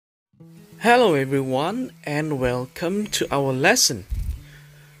Hello everyone and welcome to our lesson.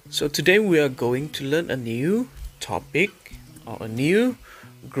 So today we are going to learn a new topic or a new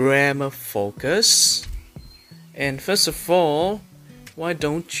grammar focus. And first of all, why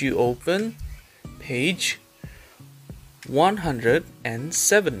don't you open page 107,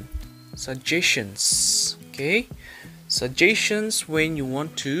 suggestions. Okay, suggestions when you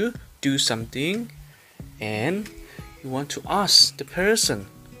want to do something and you want to ask the person,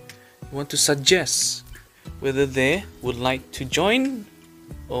 you want to suggest whether they would like to join,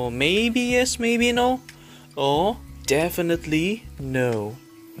 or maybe yes, maybe no, or definitely no.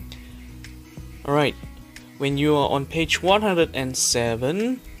 Alright, when you are on page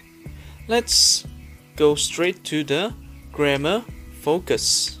 107, let's go straight to the grammar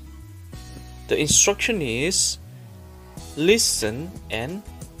focus. The instruction is listen and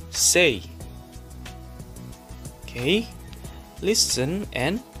say. Okay, listen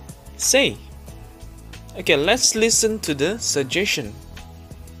and say. Okay, let's listen to the suggestion.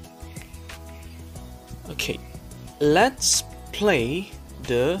 Okay, let's play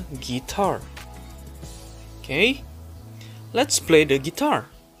the guitar. Okay, let's play the guitar.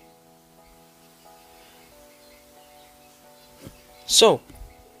 So,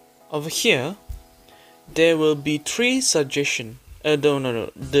 over here, there will be three suggestions.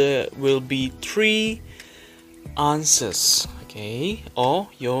 No. There will be three answers. Okay, or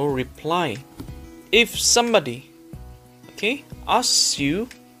your reply. If somebody, okay, asks you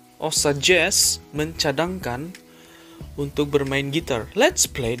or suggests, mencadangkan untuk bermain gitar, let's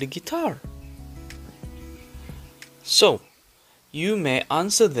play the guitar. So, you may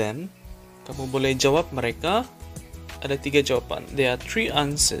answer them. Kamu boleh jawab mereka. Ada tiga jawapan. There are three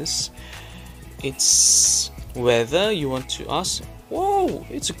answers. It's whether you want to ask, wow,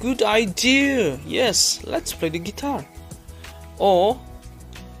 it's a good idea. Yes, let's play the guitar. Or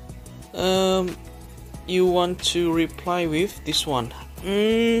you want to reply with this one.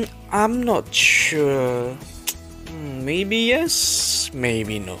 I'm not sure. Maybe yes,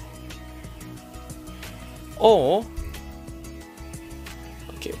 maybe no. Or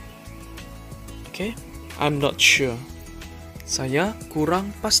okay, I'm not sure. Saya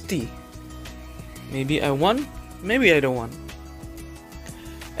kurang pasti. Maybe I want, maybe I don't want.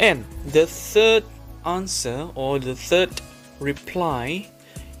 And the third answer or the third reply,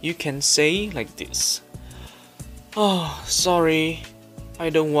 you can say like this. Oh, sorry, I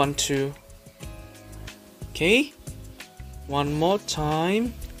don't want to. Okay, one more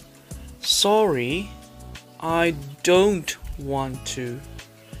time. Sorry, I don't want to.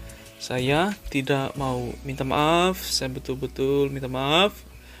 Saya tidak mau. Minta maaf, saya betul-betul minta maaf.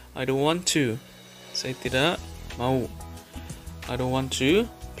 I don't want to. Saya tidak mau. I don't want to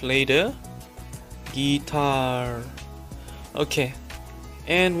play the guitar. Okay.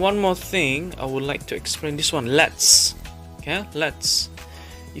 And one more thing, I would like to explain this one. Let's. Okay, let's.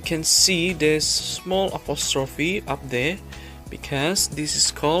 You can see there's small apostrophe up there because this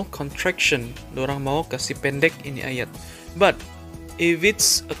is called contraction. Dorang mau kasih pendek ini ayat. But if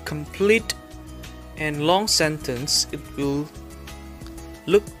it's a complete and long sentence, it will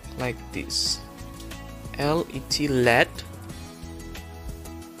look like this. L-E-T, let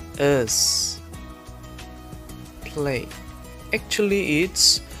us play. Actually,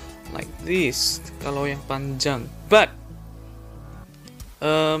 it's like this kalau yang panjang. But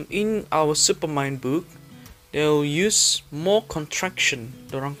in our Supermind book, they'll use more contraction.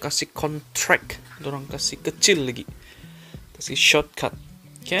 Dorang kasih contract. Dorang kasih kecil lagi. Kasih shortcut.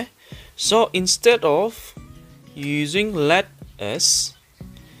 Okay. So instead of using let us,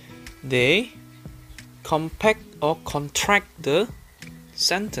 they compact or contract the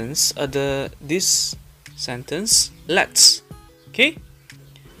sentence. This sentence, let's. Okay.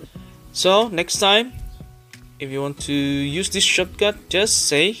 So next time, if you want to use this shortcut, just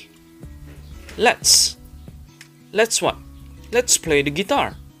say let's. Let's what? Let's play the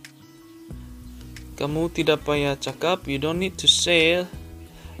guitar. Kamu tidak payah cakap. You don't need to say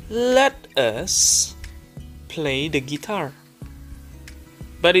let us play the guitar.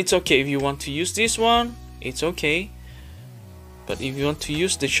 But it's okay if you want to use this one. It's okay. But if you want to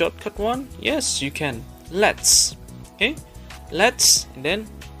use the shortcut one, yes, you can. Let's. Okay. Let's, and then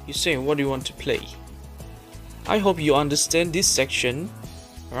you say what do you want to play. I hope you understand this section.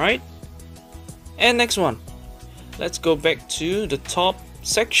 Alright. And next one. Let's go back to the top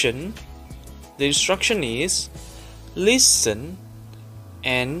section. The instruction is listen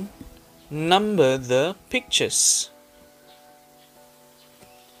and number the pictures.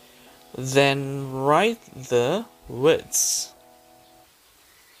 Then write the words.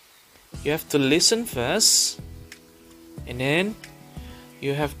 You have to listen first and then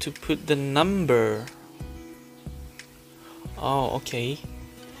you have to put the number. Oh, okay.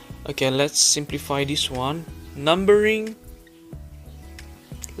 Okay, let's simplify this one. Numbering.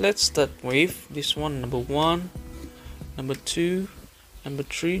 Let's start with this one. Number 1, number 2, number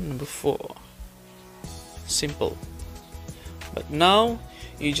 3, number 4. Simple. But now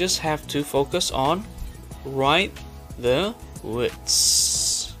you just have to focus on write the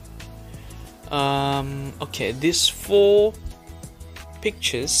words. Okay, these 4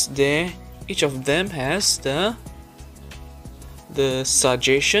 pictures there, each of them has the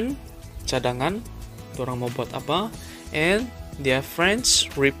suggestion, cadangan, orang mau buat apa, and their friends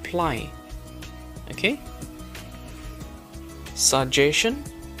reply. Okay, suggestion,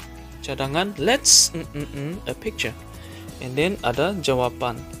 cadangan, let's a picture, and then ada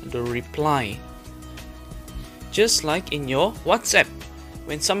jawapan, the reply. Just like in your WhatsApp,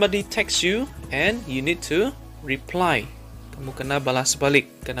 when somebody texts you and you need to reply, kamu kena balas balik,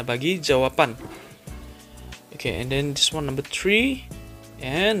 kena bagi jawapan. Okay, and then this one, number 3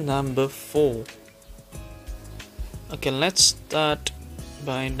 and number 4. Okay, let's start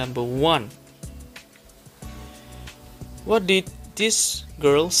by number 1. What did this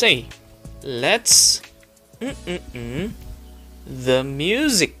girl say? Let's the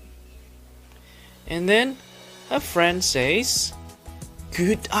music. And then her friend says,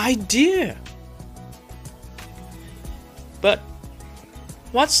 good idea. But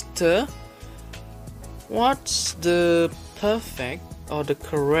what's the perfect or the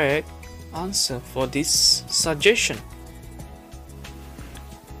correct answer for this suggestion?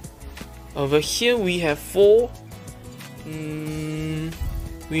 Over here we have 4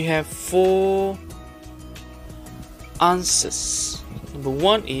 answers. Number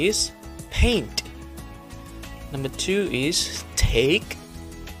 1 is paint. Number 2 is take.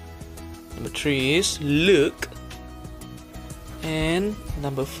 Number 3 is look. And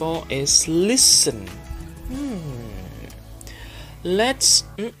number 4 is listen. Let's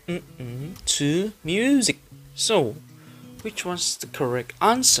to music. So, which one's the correct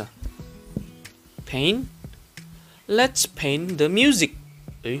answer? Paint. Let's paint the music.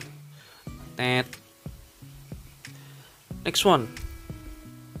 That. Next one.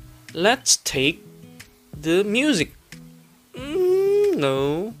 Let's take the music.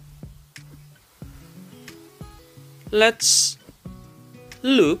 No. Let's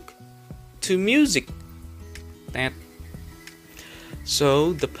look to music. That.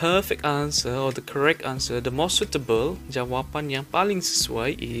 So the perfect answer or the correct answer, the most suitable, jawapan yang paling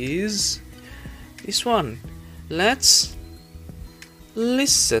sesuai is this one. Let's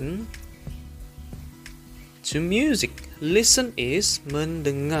listen to music. Listen is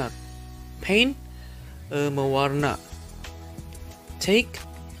mendengar. Paint, mewarna. Take,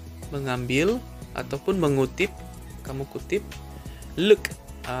 mengambil ataupun mengutip. Kamu kutip. Look,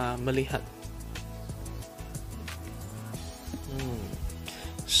 melihat.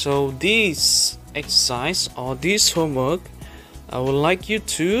 So this exercise or this homework, I would like you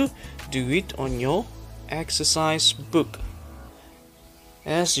to do it on your exercise book.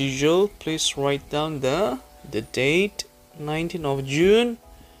 As usual, please write down the date, 19th of June,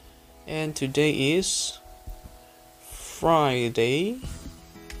 and today is Friday.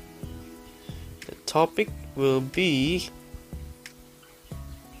 The topic will be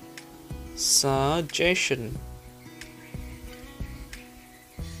suggestion.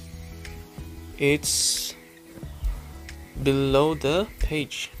 It's below the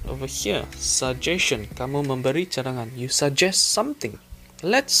page over here. Suggestion. Kamu memberi cadangan. You suggest something.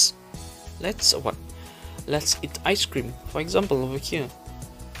 Let's what? Let's eat ice cream. For example, over here.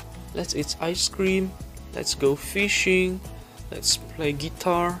 Let's eat ice cream. Let's go fishing. Let's play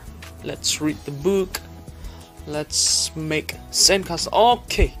guitar. Let's read the book. Let's make sandcastle.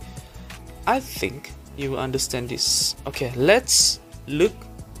 Okay. I think you understand this. Okay, let's look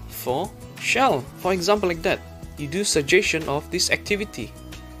for shell. For example, like that. You do suggestion of this activity.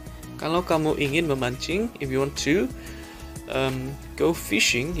 Kalau kamu ingin memancing, if you want to go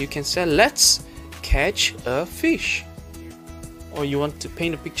fishing, you can say let's catch a fish. Or you want to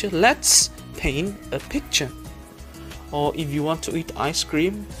paint a picture, let's paint a picture. Or if you want to eat ice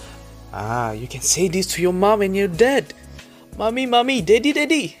cream, you can say this to your mom and your dad. Mommy, mommy, daddy,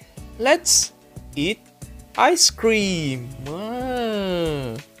 daddy, let's eat ice cream.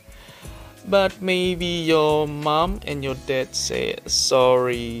 But maybe your mom and your dad say,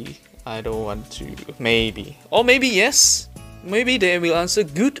 sorry, I don't want to. Maybe. Or maybe yes. Maybe they will answer,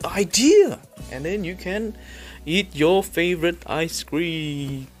 good idea. And then you can eat your favorite ice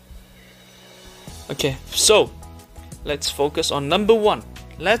cream. Okay, so let's focus on number 1.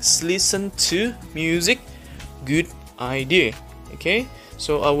 Let's listen to music. Good idea. Okay,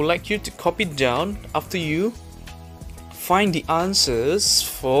 So I would like you to copy down after you find the answers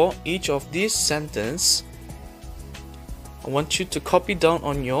for each of these sentences. I want you to copy down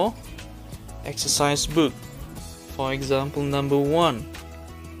on your exercise book. For example, number 1.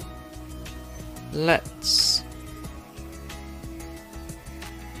 Let's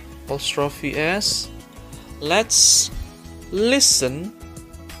apostrophe S. Let's listen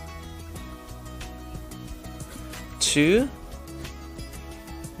to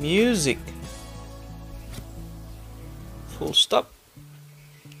music. Full stop.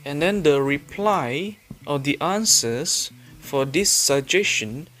 And then the reply or the answers for this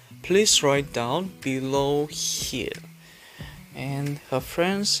suggestion, please write down below here. And her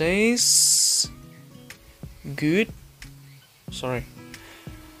friend says good. Sorry.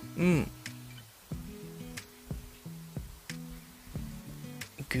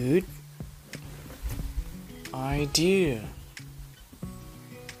 Good idea.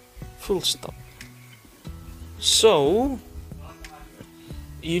 Full stop. So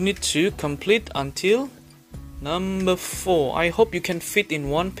you need to complete until number 4. I hope you can fit in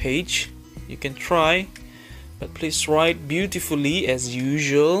one page. You can try, but please write beautifully as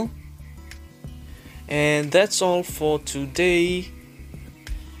usual. And that's all for today.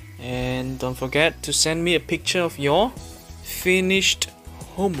 And don't forget to send me a picture of your finished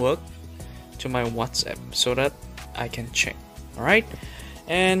homework to my WhatsApp so that I can check. Alright?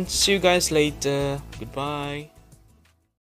 And see you guys later. Goodbye.